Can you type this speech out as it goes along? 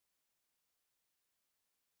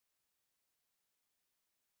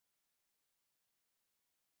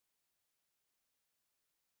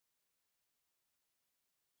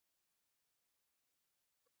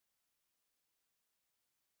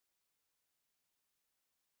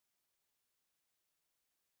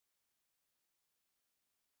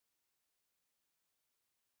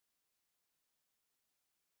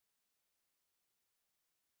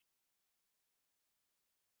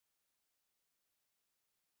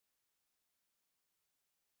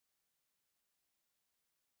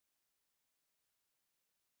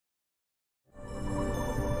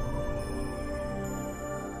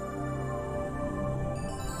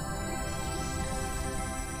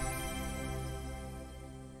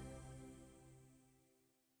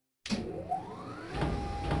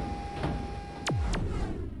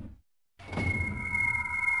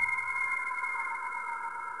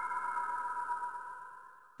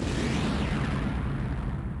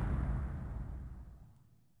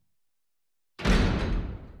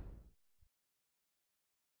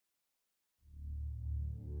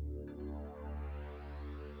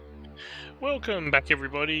Welcome back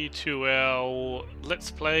everybody to our Let's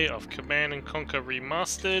Play of Command & Conquer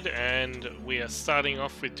Remastered, and we are starting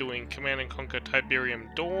off with doing Command & Conquer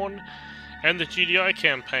Tiberium Dawn and the GDI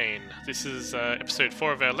campaign. This is episode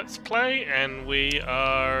 4 of our Let's Play, and we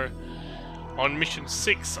are on mission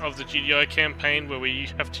 6 of the GDI campaign, where we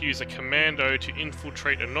have to use a Commando to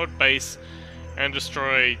infiltrate a Nod base and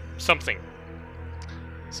destroy something.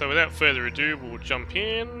 So without further ado, we'll jump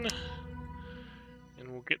in.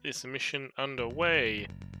 We'll get this mission underway.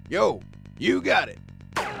 Yo, you got it.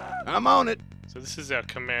 I'm on it. So this is our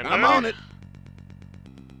Commando. I'm on it.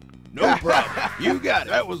 No problem. You got it.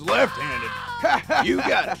 That was left-handed. You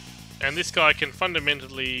got it. And this guy can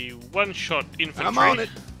fundamentally one-shot infantry. I'm on it.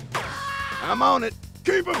 I'm on it.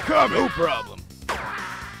 Keep him coming. No problem.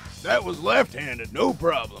 That was left-handed. No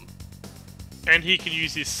problem. And he can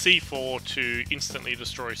use his C4 to instantly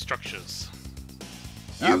destroy structures.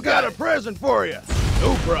 You got a present for you.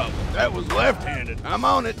 No problem. That was left-handed. I'm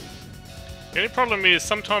on it. The only problem is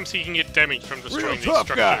sometimes he can get damage from destroying these tough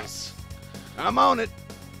structures. Guy. I'm on it.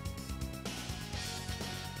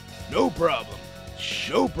 No problem.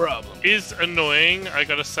 No problem. Is annoying, I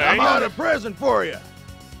gotta say. I got a present for you.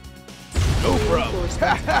 No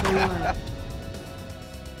problem.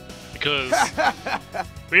 Because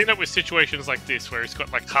we end up with situations like this where he's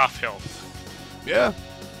got like half health. Yeah,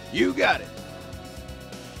 you got it.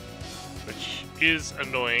 Which is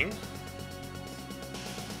annoying.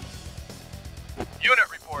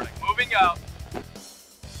 Unit reporting. Moving out.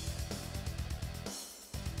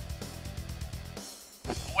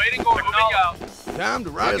 Awaiting order. Moving out. Time to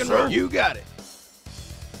rock and roll. You got it.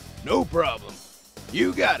 No problem.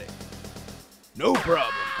 You got it. No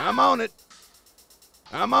problem. I'm on it.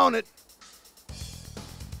 I'm on it.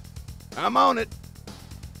 I'm on it.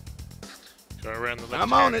 Go around the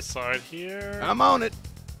I'm on left-hand it. side here. I'm on it.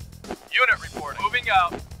 Unit reporting. Moving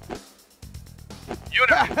out.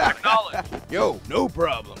 Unit acknowledged. Yo, no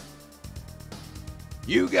problem.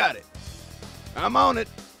 You got it. I'm on it.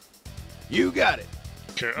 You got it.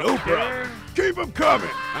 Go No up problem. here. Keep them coming.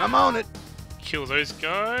 I'm on it. Kill those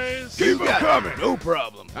guys. Keep them coming. No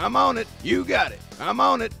problem. I'm on it. You got it. I'm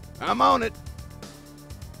on it. I'm on it.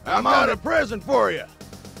 I'm on a present for you.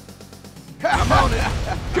 I'm on it.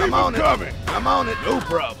 I'm on it. Coming. I'm on it. No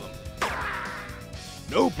problem.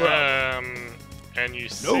 No problem. And you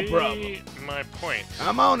see No problem. my point.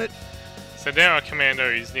 I'm on it. So now our Commando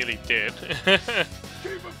is nearly dead.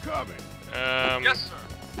 Keep them coming. Yes,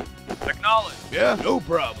 sir. Acknowledged. Yeah, no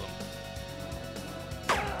problem.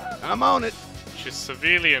 I'm on it. Which is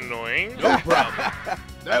severely annoying. No problem.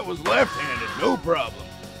 That was left-handed. No problem.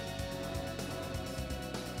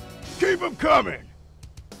 Keep them coming.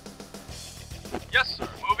 Yes, sir.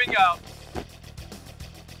 Moving out.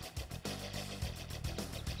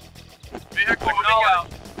 Vehicle moving out.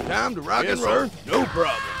 Time to rock and roll. Sir. No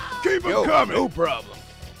problem. Keep them coming. No problem.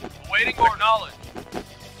 Awaiting order. Acknowledged.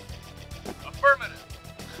 Affirmative.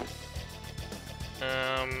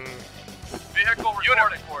 Vehicle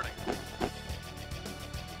reporting.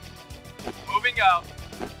 Moving out.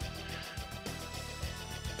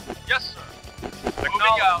 Yes, sir. Moving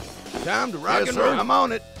out. Time to rock and roll. I'm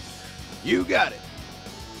on it. You got it.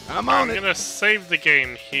 I'm on it. I'm gonna save the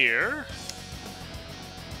game here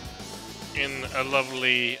in a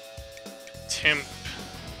lovely temp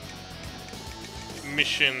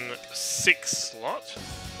mission 6 slot.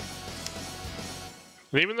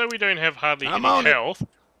 And even though we don't have hardly any health,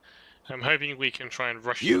 I'm hoping we can try and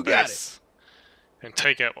rush the base and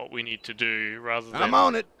take out what we need to do rather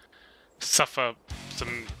than suffer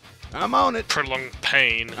some prolonged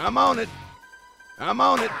pain. I'm on it. I'm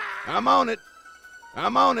on it. I'm on it.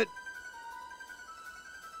 I'm on it.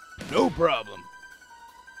 No problem.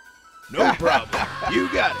 No problem. You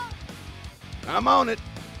got it. I'm on it.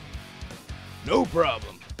 No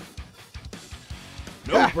problem.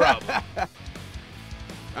 No problem.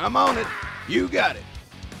 I'm on it. You got it.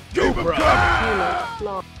 No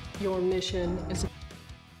problem. Your mission is.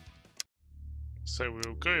 So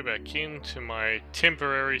we'll go back into my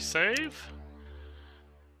temporary save.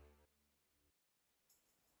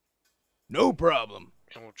 No problem.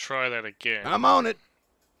 And we'll try that again. I'm on it.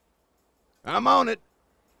 I'm on it.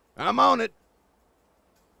 I'm on it.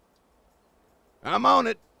 I'm on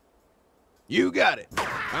it. You got it.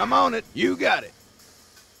 I'm on it. You got it.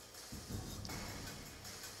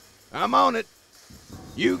 I'm on it.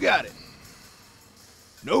 You got it.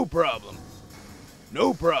 No problem.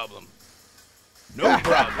 No problem. No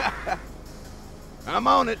problem. I'm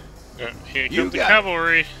on it. Here comes the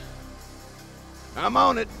cavalry. I'm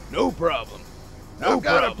on it. No problem. I've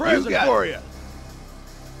got a present for you.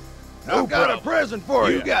 I've got a present for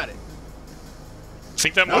you. You got it.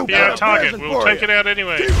 think that Now might be got our a target. present We'll for take you. it out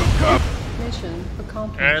anyway. Keep 'em coming. Mission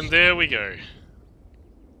accomplished. And there we go.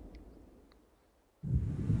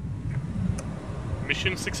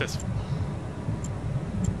 Mission successful.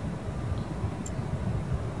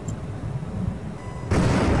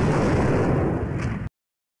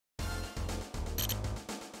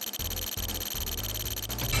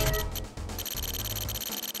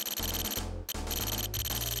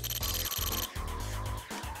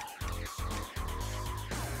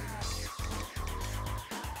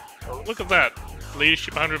 Oh, look at that.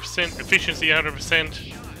 Leadership 100%, efficiency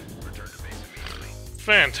 100%.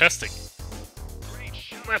 Fantastic.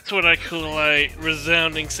 That's what I call a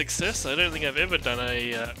resounding success. I don't think I've ever done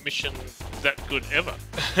a mission that good ever.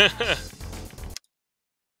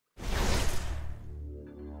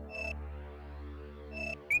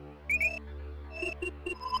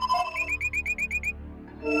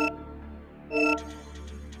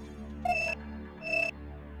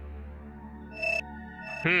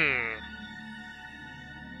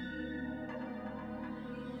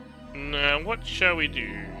 Now, what shall we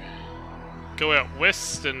do? Go out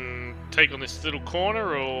west and take on this little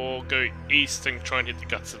corner, or go east and try and hit the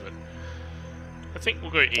guts of it? I think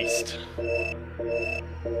we'll go east.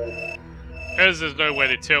 As there's no way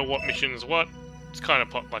to tell what mission is what, it's kind of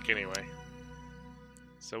potluck anyway.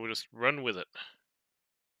 So we'll just run with it.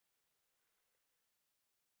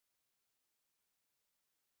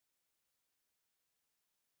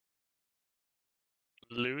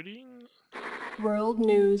 Looting? World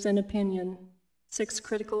news and opinion. 6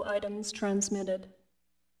 critical items transmitted.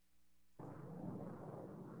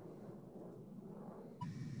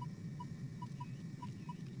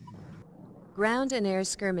 Ground and air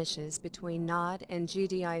skirmishes between NOD and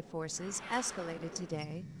GDI forces escalated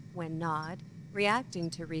today when NOD, reacting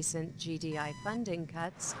to recent GDI funding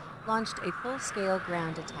cuts, launched a full-scale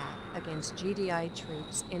ground attack against GDI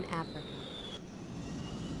troops in Africa.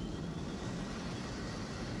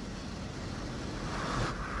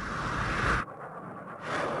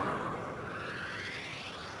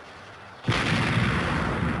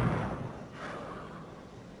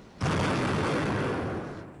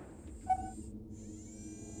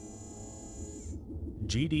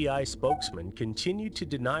 GDI spokesman continued to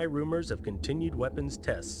deny rumors of continued weapons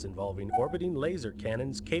tests involving orbiting laser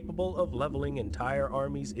cannons capable of leveling entire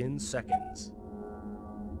armies in seconds.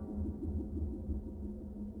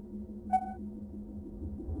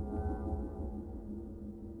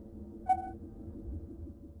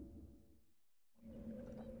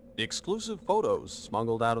 Exclusive photos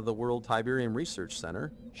smuggled out of the World Tiberium Research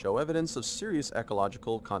Center show evidence of serious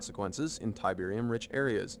ecological consequences in Tiberium-rich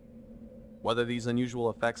areas. Whether these unusual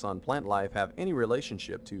effects on plant life have any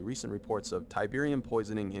relationship to recent reports of Tiberium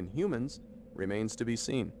poisoning in humans remains to be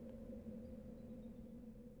seen.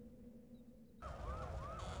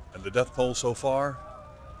 And the death toll so far?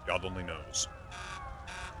 God only knows.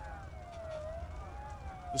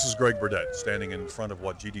 This is Greg Burdett, standing in front of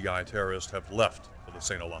what GDI terrorists have left for the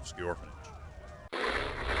St. Olafsky orphanage.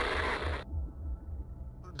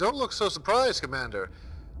 Don't look so surprised, Commander.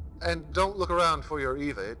 And don't look around for your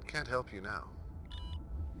Eva. It can't help you now.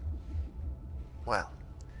 Well,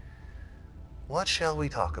 what shall we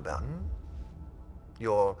talk about,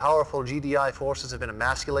 Your powerful GDI forces have been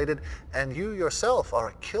emasculated, and you yourself are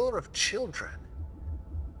a killer of children.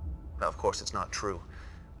 Now, of course, it's not true.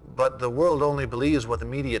 But the world only believes what the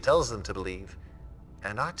media tells them to believe.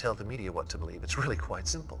 And I tell the media what to believe. It's really quite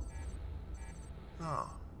simple.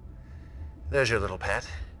 Oh, there's your little pet.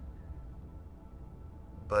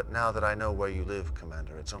 But now that I know where you live,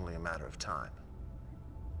 Commander, it's only a matter of time.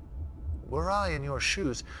 Were I in your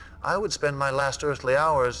shoes, I would spend my last earthly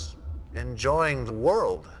hours enjoying the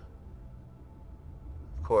world.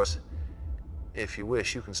 Of course, if you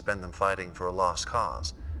wish, you can spend them fighting for a lost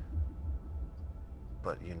cause.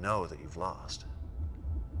 But you know that you've lost.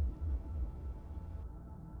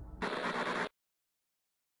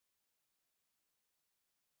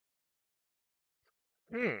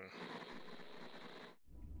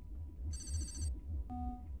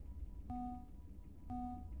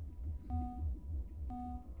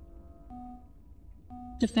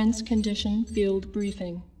 Defense condition field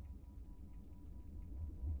briefing.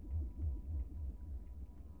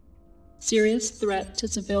 Serious threat to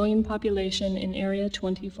civilian population in Area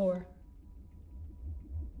 24.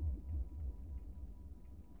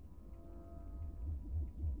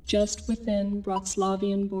 Just within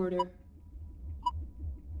Bratislavian border.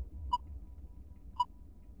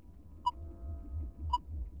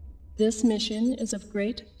 This mission is of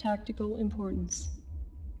great tactical importance.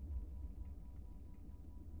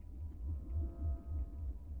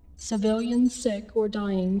 Civilians sick or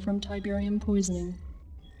dying from Tiberium poisoning.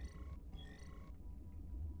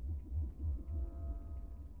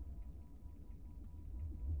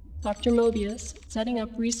 Dr. Mobius, setting up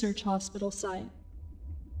research hospital site.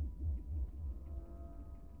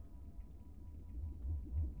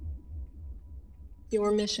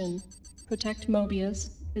 Your mission: protect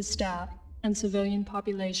Mobius, his staff, and civilian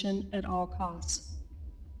population at all costs.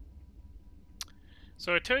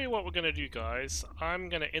 So I tell you what we're going to do, guys. I'm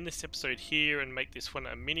going to end this episode here and make this one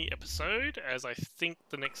a mini episode, as I think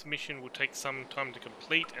the next mission will take some time to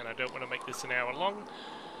complete, and I don't want to make this an hour long.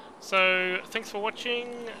 So thanks for watching.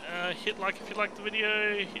 Hit like if you liked the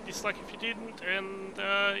video, hit dislike if you didn't, and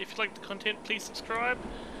if you liked the content, please subscribe.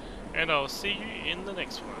 And I'll see you in the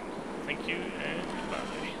next one. Thank you and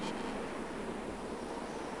goodbye.